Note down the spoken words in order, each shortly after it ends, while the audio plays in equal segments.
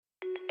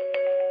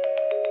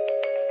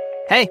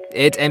Hey,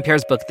 it's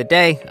NPR's Book of the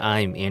Day.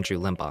 I'm Andrew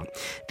Limbaugh.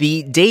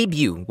 The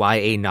debut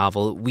YA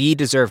novel, We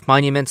Deserve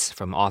Monuments,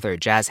 from author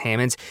Jas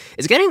Hammonds,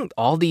 is getting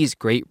all these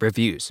great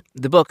reviews.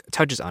 The book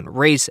touches on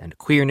race and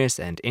queerness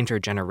and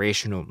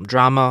intergenerational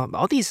drama,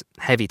 all these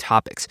heavy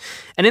topics.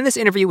 And in this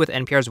interview with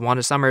NPR's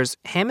Wanda Summers,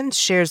 Hammonds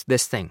shares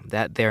this thing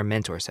that their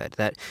mentor said,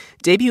 that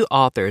debut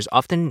authors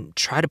often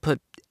try to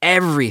put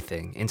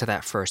everything into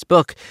that first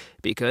book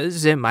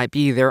because it might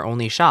be their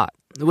only shot,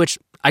 which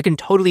I can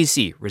totally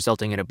see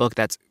resulting in a book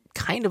that's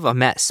kind of a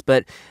mess,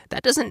 but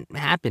that doesn't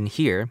happen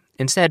here.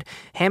 Instead,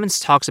 Hammonds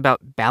talks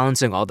about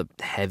balancing all the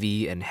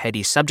heavy and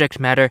heady subject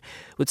matter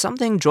with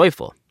something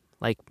joyful,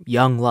 like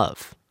young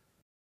love.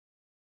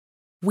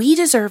 We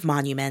Deserve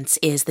Monuments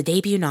is the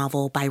debut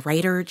novel by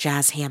writer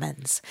Jas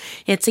Hammonds.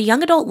 It's a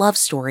young adult love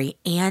story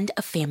and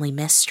a family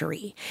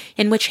mystery,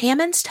 in which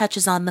Hammonds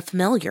touches on the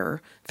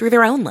familiar through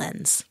their own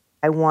lens.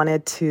 I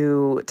wanted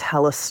to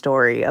tell a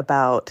story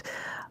about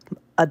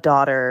a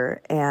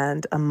daughter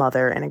and a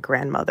mother and a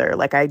grandmother.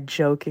 Like, I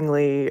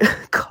jokingly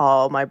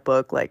call my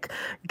book like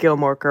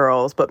Gilmore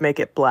Girls, but make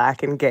it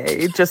Black and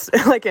gay, just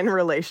like in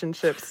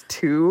relationships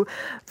to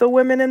the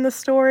women in the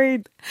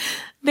story.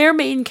 Their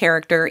main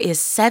character is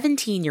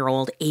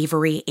 17-year-old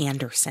Avery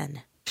Anderson.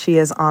 She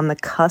is on the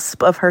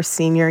cusp of her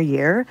senior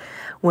year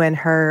when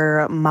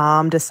her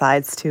mom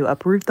decides to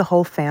uproot the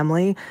whole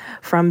family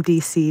from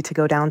D.C. to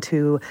go down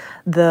to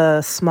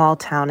the small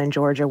town in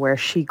Georgia where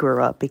she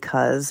grew up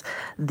because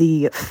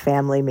the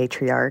family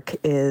matriarch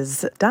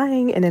is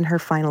dying and in her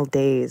final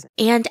days.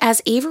 And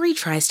as Avery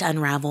tries to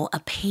unravel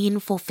a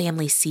painful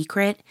family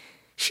secret,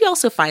 she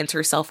also finds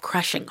herself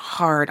crushing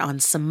hard on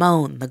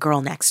Simone, the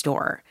girl next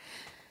door.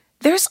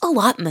 There's a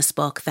lot in this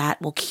book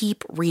that will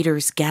keep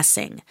readers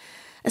guessing,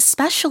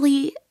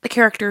 especially the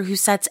character who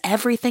sets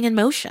everything in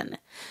motion.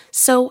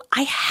 So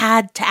I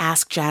had to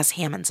ask Jas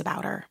Hammonds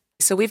about her.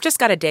 So we've just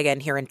got to dig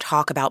in here and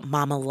talk about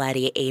Mama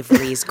Letty,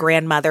 Avery's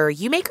grandmother.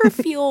 You make her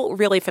feel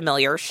really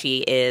familiar. She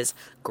is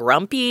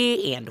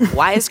grumpy and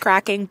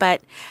wisecracking,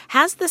 but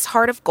has this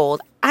heart of gold.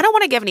 I don't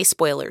want to give any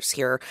spoilers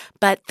here,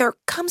 but there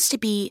comes to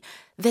be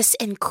this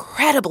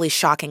incredibly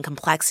shocking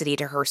complexity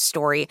to her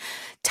story.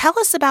 Tell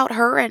us about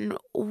her and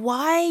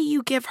why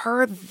you give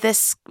her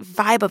this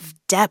vibe of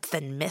depth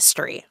and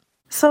mystery.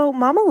 So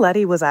Mama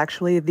Letty was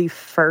actually the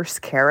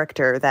first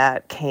character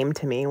that came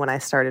to me when I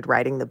started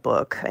writing the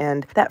book.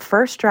 And that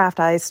first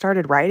draft, I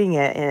started writing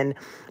it in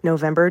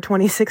November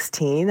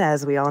 2016.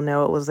 As we all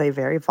know, it was a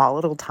very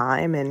volatile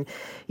time in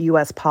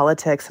U.S.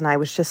 politics, and I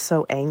was just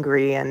so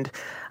angry. And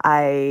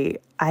I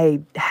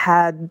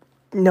had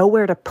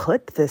nowhere to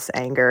put this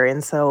anger.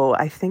 And so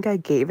I think I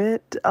gave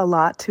it a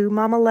lot to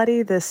Mama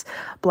Letty, this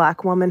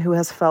Black woman who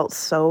has felt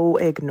so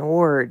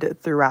ignored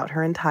throughout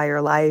her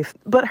entire life.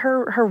 But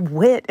her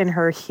wit and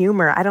her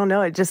humor, I don't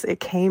know, it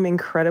came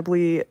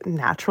incredibly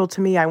natural to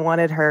me. I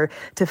wanted her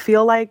to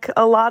feel like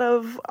a lot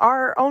of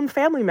our own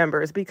family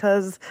members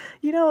because,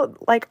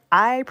 like,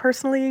 I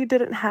personally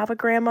didn't have a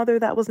grandmother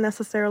that was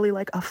necessarily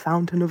like a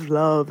fountain of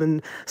love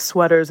and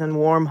sweaters and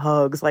warm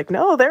hugs. Like,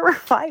 no, there were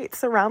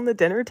fights around the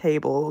dinner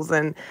tables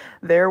and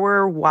there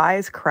were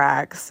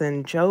wisecracks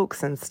and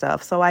jokes and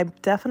stuff. So I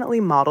definitely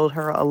modeled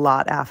her a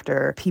lot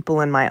after people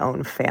in my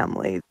own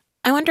family.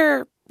 I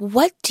wonder,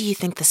 what do you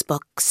think this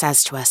book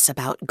says to us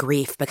about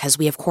grief? Because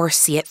we, of course,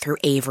 see it through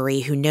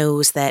Avery, who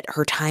knows that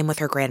her time with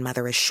her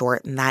grandmother is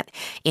short and that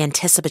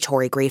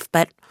anticipatory grief.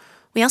 But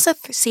we also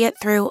see it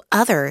through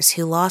others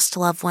who lost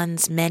loved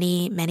ones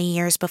many, many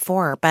years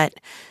before, but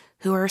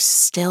who are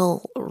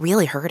still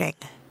really hurting.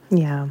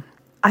 Yeah.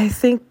 I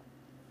think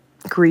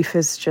grief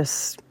is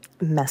just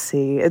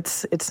messy.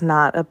 It's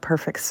not a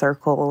perfect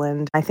circle.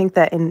 And I think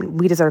that in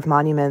We Deserve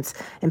Monuments,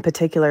 in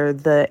particular,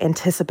 the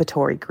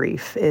anticipatory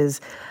grief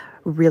is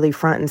really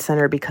front and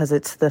center because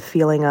it's the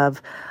feeling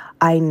of,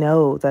 I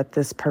know that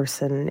this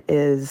person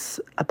is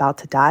about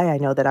to die. I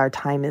know that our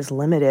time is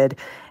limited.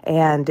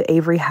 And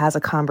Avery has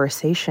a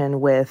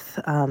conversation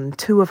with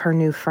two of her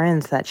new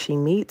friends that she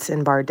meets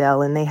in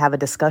Bardell, and they have a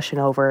discussion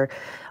over,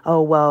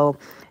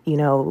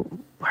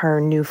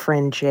 her new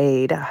friend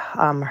Jade,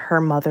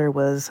 her mother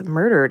was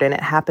murdered and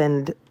it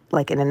happened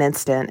like in an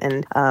instant.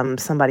 And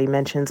somebody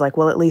mentions like,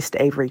 well, at least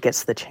Avery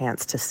gets the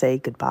chance to say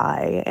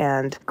goodbye.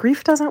 And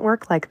grief doesn't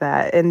work like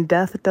that. And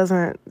death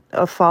doesn't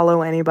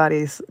follow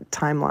anybody's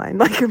timeline,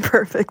 like a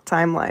perfect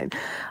timeline.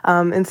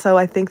 And so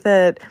I think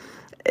that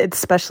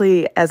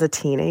especially as a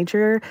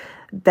teenager,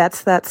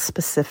 that's that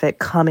specific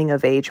coming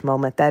of age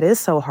moment that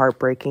is so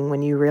heartbreaking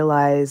when you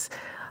realize,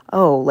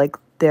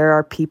 there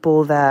are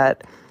people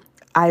that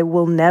I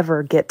will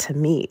never get to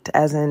meet,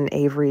 as in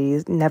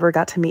Avery never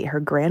got to meet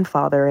her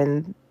grandfather.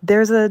 And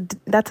that's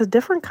a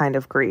different kind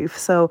of grief.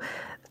 So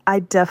I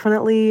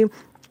definitely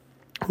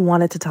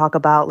wanted to talk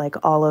about like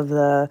all of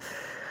the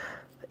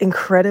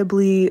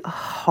incredibly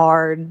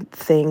hard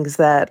things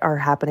that are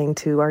happening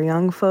to our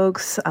young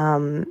folks,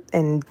 and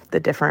the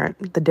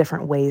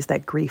different ways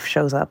that grief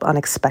shows up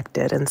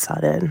unexpected and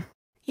sudden.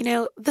 You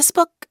know, this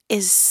book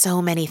is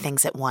so many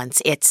things at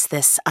once. It's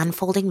this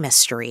unfolding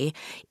mystery.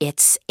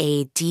 It's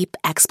a deep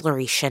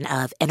exploration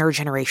of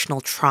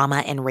intergenerational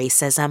trauma and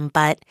racism,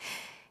 but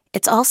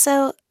it's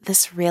also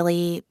this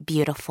really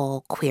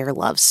beautiful queer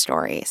love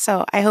story.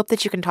 So I hope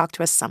that you can talk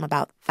to us some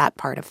about that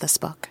part of this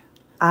book.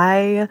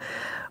 I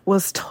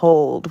was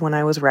told when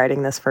I was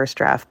writing this first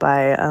draft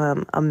by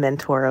a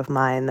mentor of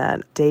mine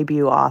that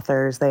debut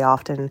authors,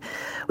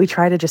 we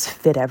try to just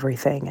fit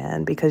everything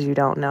in because you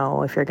don't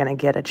know if you're going to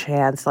get a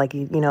chance. Like,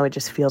 it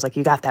just feels like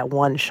you got that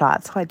one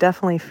shot. So I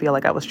definitely feel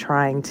like I was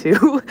trying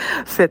to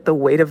fit the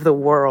weight of the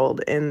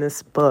world in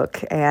this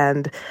book.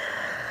 And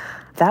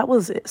that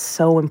was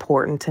so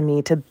important to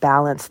me, to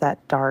balance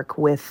that dark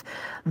with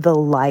the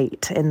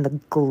light and the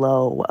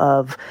glow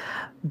of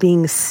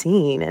being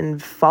seen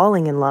and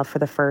falling in love for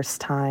the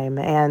first time.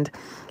 And,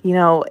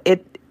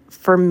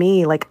 for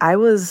me, like I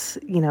was,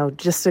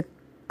 just a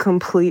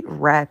complete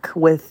wreck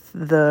with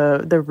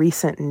the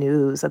recent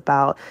news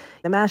about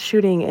the mass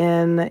shooting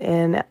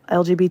in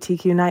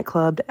LGBTQ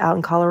nightclub out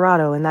in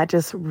Colorado. And that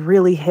just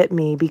really hit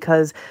me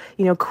because,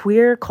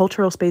 queer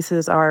cultural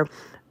spaces are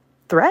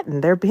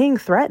threatened. They're being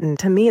threatened.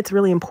 To me, it's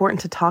really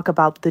important to talk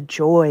about the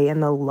joy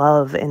and the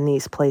love in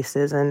these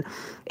places. And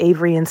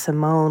Avery and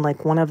Simone,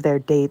 like one of their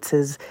dates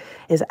is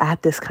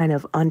at this kind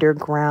of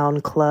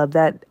underground club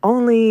that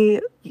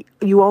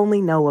you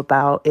only know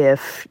about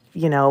if,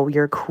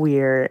 you're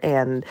queer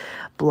and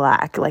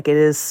Black. Like it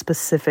is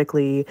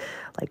specifically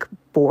like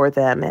for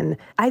them. And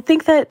I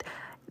think that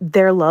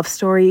their love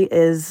story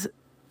is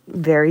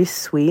very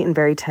sweet and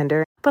very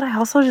tender. But I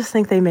also just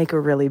think they make a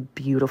really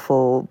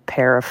beautiful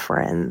pair of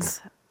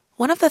friends.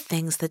 One of the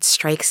things that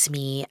strikes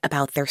me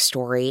about their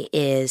story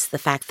is the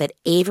fact that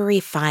Avery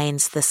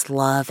finds this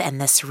love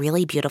and this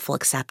really beautiful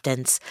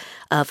acceptance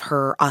of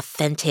her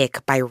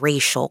authentic,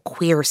 biracial,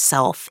 queer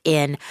self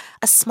in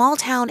a small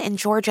town in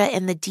Georgia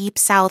in the Deep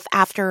South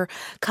after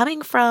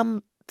coming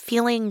from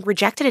feeling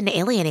rejected and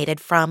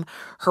alienated from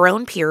her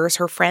own peers,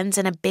 her friends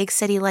in a big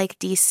city like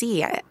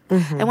D.C. I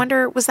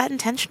wonder, was that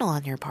intentional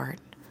on your part?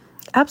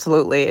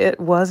 Absolutely. It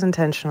was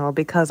intentional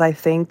because I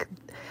think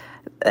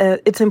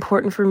it's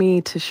important for me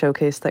to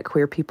showcase that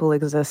queer people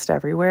exist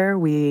everywhere.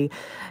 We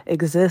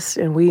exist,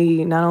 and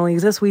we not only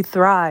exist, we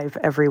thrive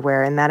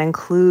everywhere. And that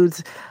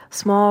includes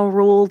small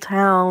rural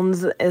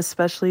towns,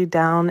 especially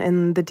down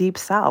in the Deep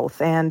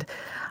South. And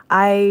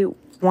I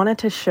wanted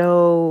to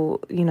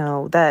show,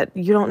 that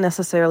you don't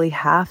necessarily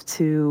have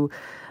to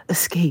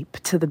escape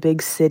to the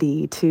big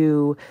city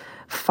to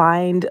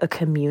find a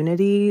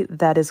community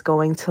that is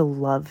going to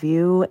love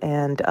you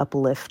and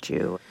uplift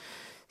you.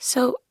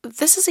 So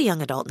this is a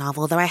young adult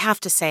novel, though I have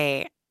to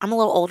say I'm a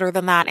little older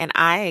than that and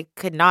I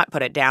could not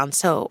put it down.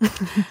 So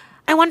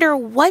I wonder,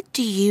 what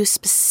do you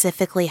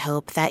specifically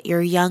hope that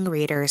your young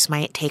readers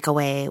might take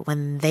away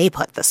when they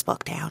put this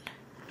book down?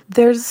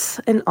 There's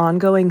an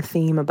ongoing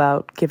theme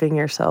about giving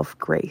yourself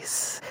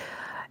grace.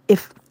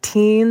 If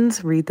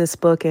teens read this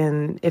book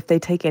and if they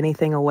take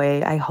anything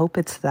away, I hope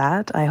it's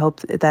that. I hope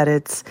that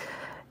it's,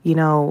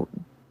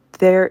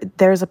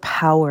 there's a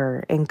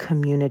power in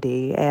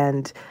community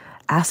and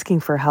asking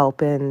for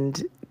help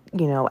and,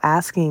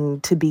 asking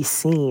to be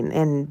seen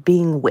and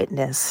being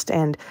witnessed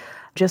and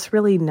just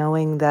really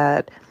knowing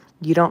that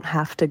you don't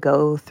have to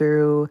go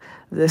through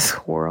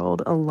this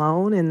world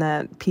alone and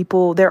that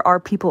there are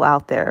people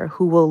out there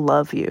who will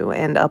love you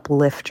and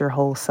uplift your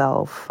whole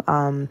self.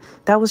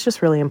 That was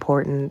just really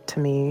important to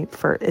me,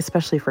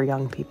 especially for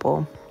young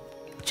people.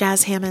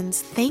 Jas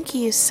Hammonds, thank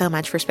you so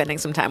much for spending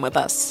some time with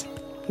us.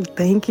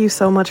 Thank you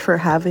so much for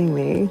having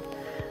me.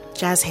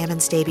 Jas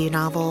Hammonds' debut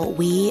novel,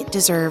 We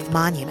Deserve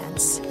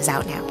Monuments, is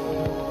out now.